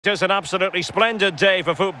It's an absolutely splendid day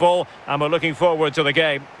for football, and we're looking forward to the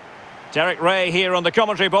game. Derek Ray here on the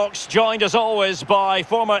commentary box, joined as always by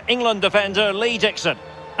former England defender Lee Dixon.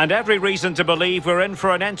 And every reason to believe we're in for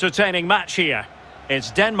an entertaining match here. It's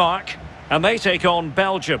Denmark, and they take on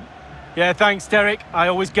Belgium. Yeah, thanks, Derek. I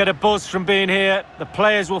always get a buzz from being here. The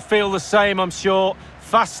players will feel the same, I'm sure.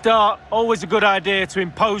 Fast start, always a good idea to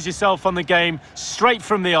impose yourself on the game, straight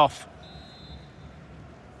from the off.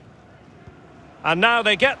 And now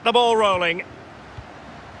they get the ball rolling.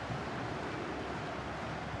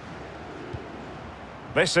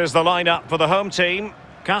 This is the lineup for the home team.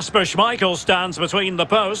 Kasper Schmeichel stands between the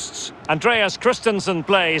posts. Andreas Christensen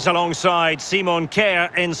plays alongside Simon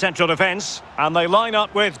Kjær in central defence. And they line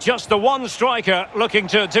up with just the one striker looking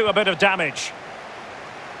to do a bit of damage.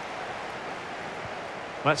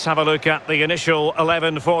 Let's have a look at the initial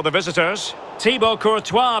 11 for the visitors. Thibaut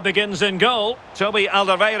Courtois begins in goal. Toby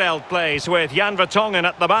Alderweireld plays with Jan Vertonghen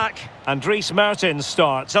at the back. And Dries Mertens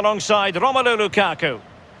starts alongside Romelu Lukaku.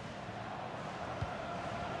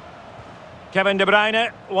 Kevin De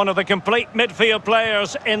Bruyne, one of the complete midfield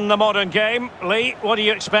players in the modern game. Lee, what do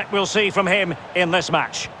you expect we'll see from him in this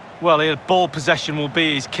match? Well, ball possession will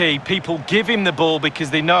be his key. People give him the ball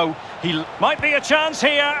because they know he... Might be a chance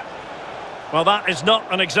here. Well, that is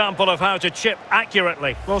not an example of how to chip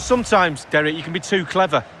accurately. Well, sometimes, Derek, you can be too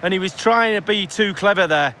clever. And he was trying to be too clever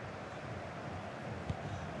there.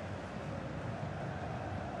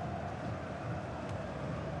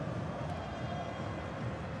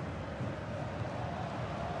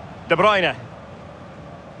 De Bruyne.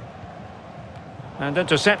 And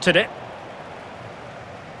intercepted it.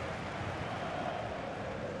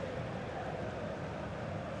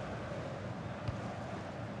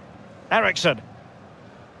 Eriksen.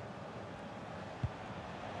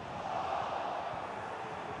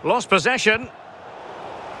 Lost possession.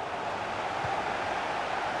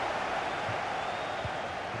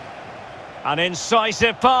 An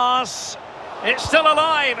incisive pass. It's still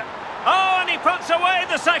alive. Oh, and he puts away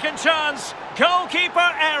the second chance.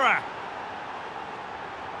 Goalkeeper error.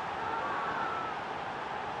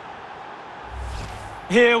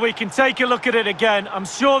 Here we can take a look at it again. I'm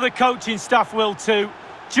sure the coaching staff will too.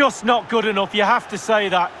 Just not good enough, you have to say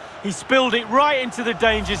that. He spilled it right into the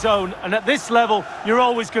danger zone, and at this level, you're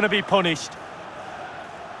always going to be punished.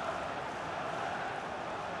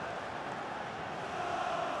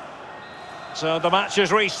 So the match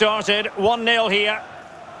has restarted, 1-0 here.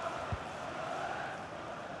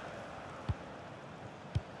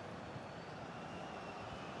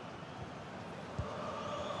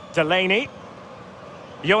 Delaney.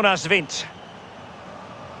 Jonas Wind.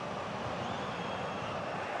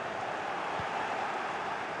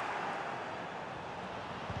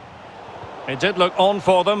 It did look on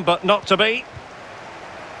for them, but not to be.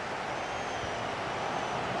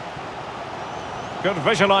 Good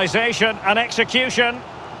visualisation and execution.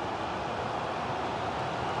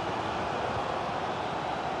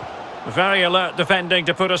 Very alert defending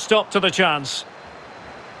to put a stop to the chance.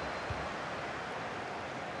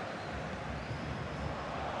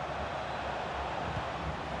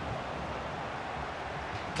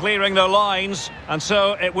 Clearing the lines, and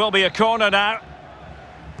so it will be a corner now.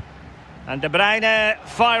 And De Bruyne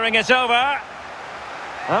firing it over.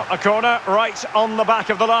 Well, a corner right on the back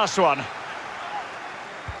of the last one.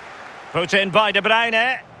 Put in by De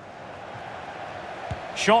Bruyne.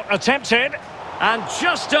 Shot attempted. And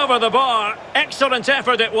just over the bar. Excellent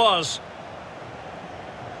effort it was.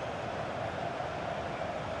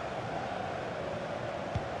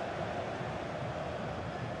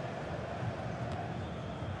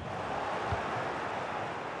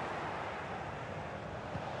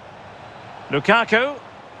 Lukaku.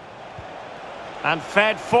 And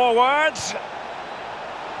fed forwards.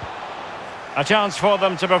 A chance for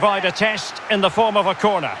them to provide a test in the form of a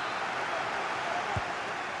corner.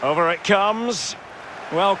 Over it comes.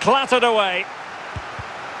 Well, clattered away.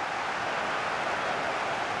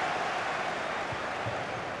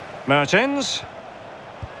 Mertens.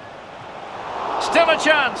 Still a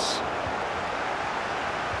chance.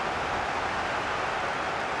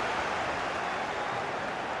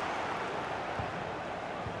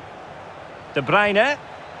 De Bruyne,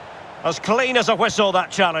 as clean as a whistle,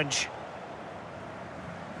 that challenge.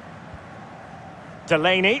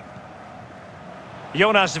 Delaney.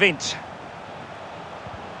 Jonas Wind.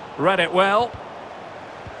 Read it well.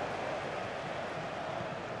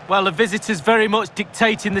 Well, the visitors very much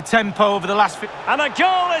dictating the tempo over the last... And a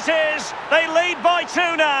goal it is! They lead by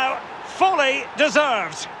 2 now. Fully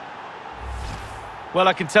deserved. Well,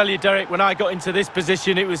 I can tell you, Derek, when I got into this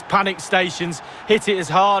position, it was panic stations. Hit it as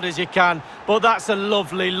hard as you can. But that's a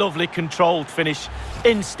lovely, lovely controlled finish.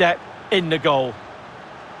 instep in the goal.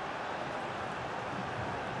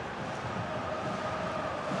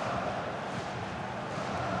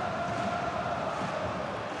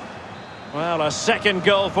 Well, a second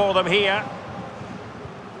goal for them here.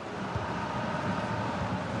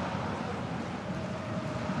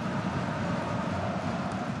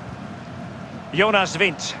 Jonas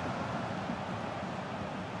Wind.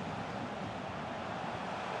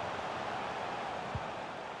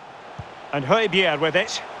 And Højbjerg with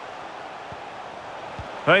it.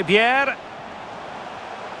 Højbjerg.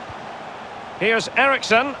 Here's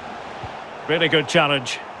Eriksson. Really good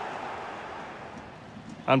challenge.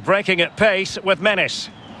 And breaking at pace with menace.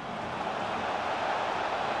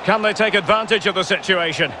 Can they take advantage of the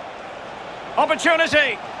situation?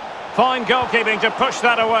 Opportunity! Fine goalkeeping to push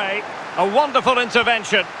that away. A wonderful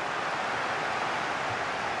intervention.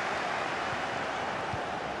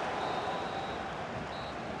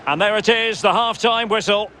 And there it is, the half-time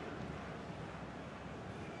whistle.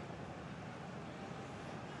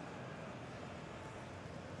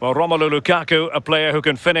 Well, Romelu Lukaku, a player who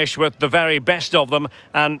can finish with the very best of them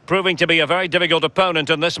and proving to be a very difficult opponent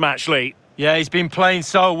in this match, Lee. Yeah, he's been playing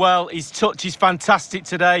so well. His touch is fantastic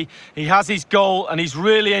today. He has his goal and he's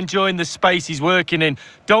really enjoying the space he's working in.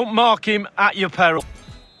 Don't mark him at your peril.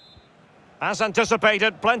 As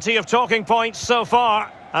anticipated, plenty of talking points so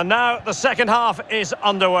far. And now the second half is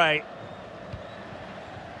underway.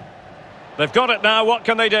 They've got it now, what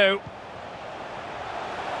can they do?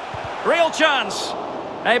 Real chance.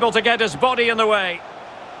 Able to get his body in the way.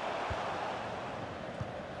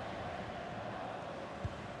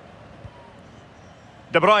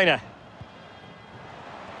 De Bruyne.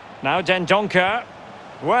 Now Den Donker.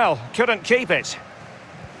 Well, couldn't keep it.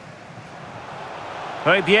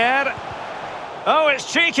 Højbjerg. Oh,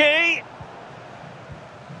 it's cheeky.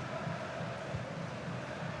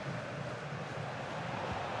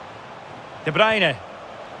 De Bruyne.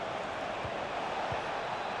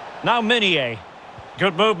 Now Meunier.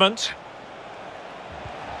 Good movement.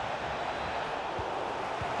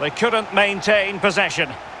 They couldn't maintain possession.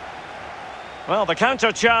 Well, the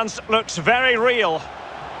counter chance looks very real.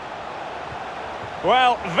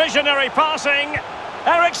 Well, visionary passing.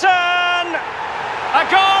 Eriksson! A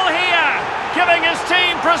goal here! Giving his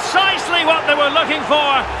team precisely what they were looking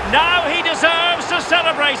for. Now he deserves to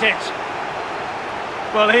celebrate it.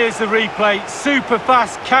 Well, here's the replay. Super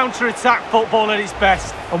fast counter-attack football at its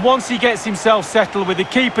best. And once he gets himself settled with the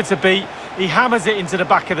keeper to beat, he hammers it into the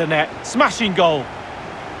back of the net. Smashing goal.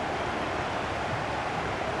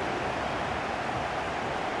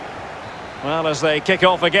 Well, as they kick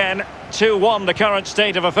off again, 2-1 the current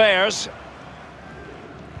state of affairs.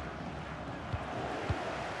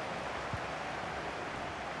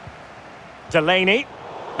 Delaney.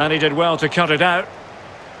 And he did well to cut it out.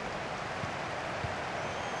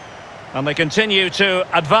 And they continue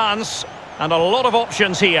to advance, and a lot of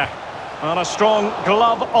options here. And a strong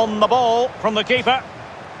glove on the ball from the keeper.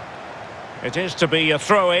 It is to be a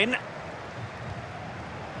throw-in.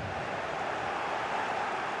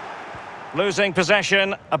 Losing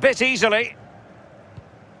possession a bit easily.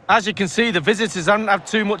 As you can see, the visitors haven't had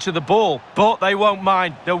too much of the ball, but they won't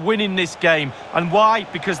mind. They're winning this game. And why?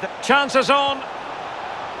 Because the chances on.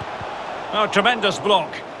 Oh, tremendous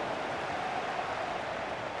block.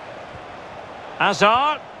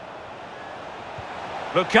 Hazard.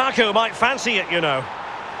 Lukaku might fancy it, you know.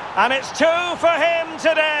 And it's 2 for him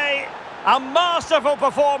today. A masterful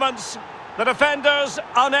performance. The defenders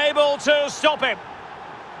unable to stop him.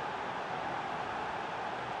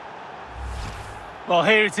 Well,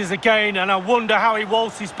 here it is again, and I wonder how he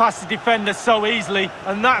waltzes past the defender so easily.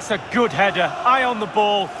 And that's a good header. Eye on the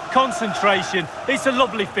ball, concentration. It's a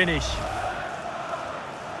lovely finish.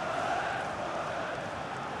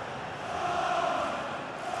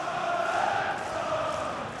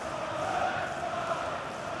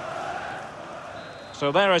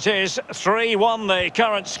 So there it is, 3-1 the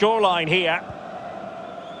current scoreline here.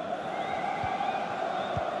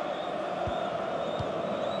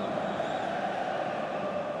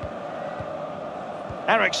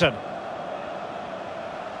 Eriksson.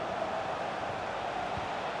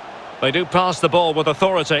 They do pass the ball with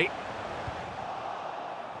authority.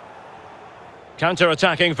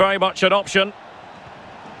 Counter-attacking, very much an option.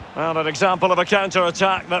 Well, an example of a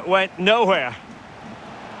counter-attack that went nowhere.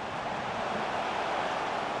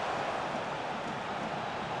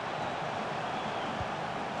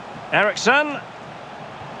 Eriksson.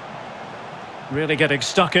 Really getting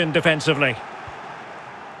stuck in defensively.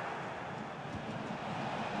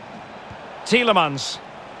 Tielemans.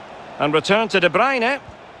 And return to De Bruyne.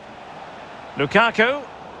 Lukaku.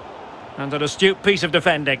 And an astute piece of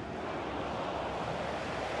defending.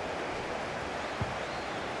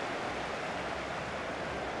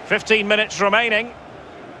 15 minutes remaining.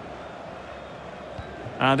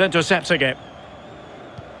 And intercepting it.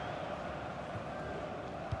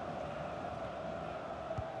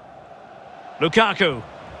 Lukaku.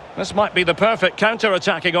 This might be the perfect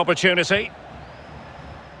counter-attacking opportunity.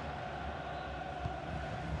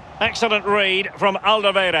 Excellent read from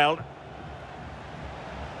Alderweireld.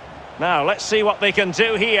 Now, let's see what they can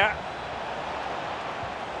do here.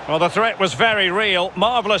 Well, the threat was very real.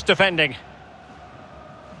 Marvellous defending.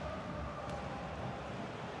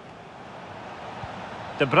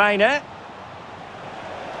 De Bruyne.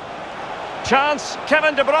 Chance,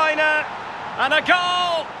 Kevin De Bruyne. And a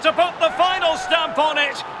goal to put the final stamp on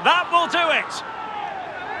it. That will do it.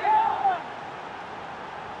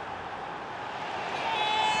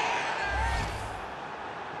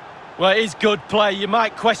 Well, it is good play. You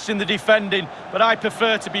might question the defending, but I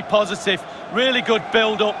prefer to be positive. Really good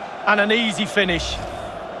build-up and an easy finish.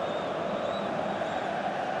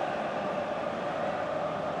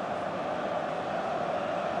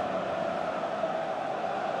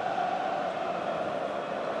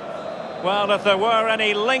 Well, if there were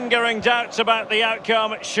any lingering doubts about the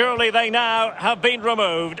outcome, surely they now have been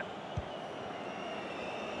removed.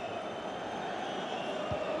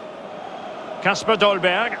 Kasper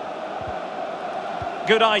Dolberg.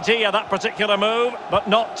 Good idea, that particular move, but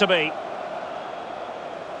not to be.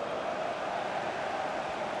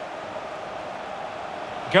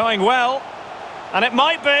 Going well, and it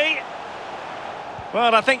might be.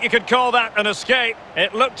 Well, I think you could call that an escape.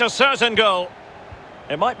 It looked a certain goal.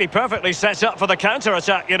 It might be perfectly set up for the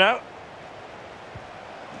counter-attack, you know.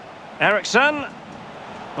 Eriksen.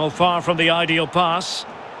 Oh, far from the ideal pass.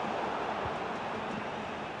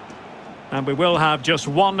 And we will have just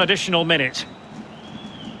one additional minute.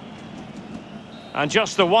 And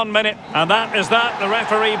just the 1 minute. And that is that. The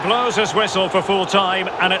referee blows his whistle for full time,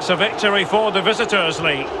 and it's a victory for the visitors,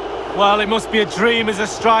 Lee. Well, it must be a dream as a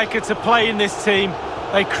striker to play in this team.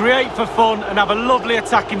 They create for fun and have a lovely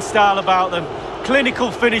attacking style about them.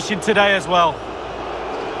 Clinical finishing today as well.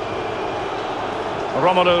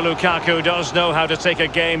 Romelu Lukaku does know how to take a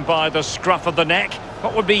game by the scruff of the neck.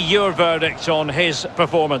 What would be your verdict on his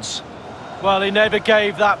performance? Well, he never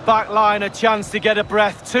gave that back line a chance to get a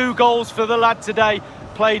breath. 2 goals for the lad today.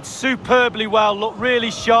 Played superbly well, looked really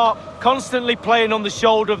sharp, constantly playing on the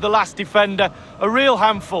shoulder of the last defender. A real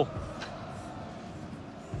handful.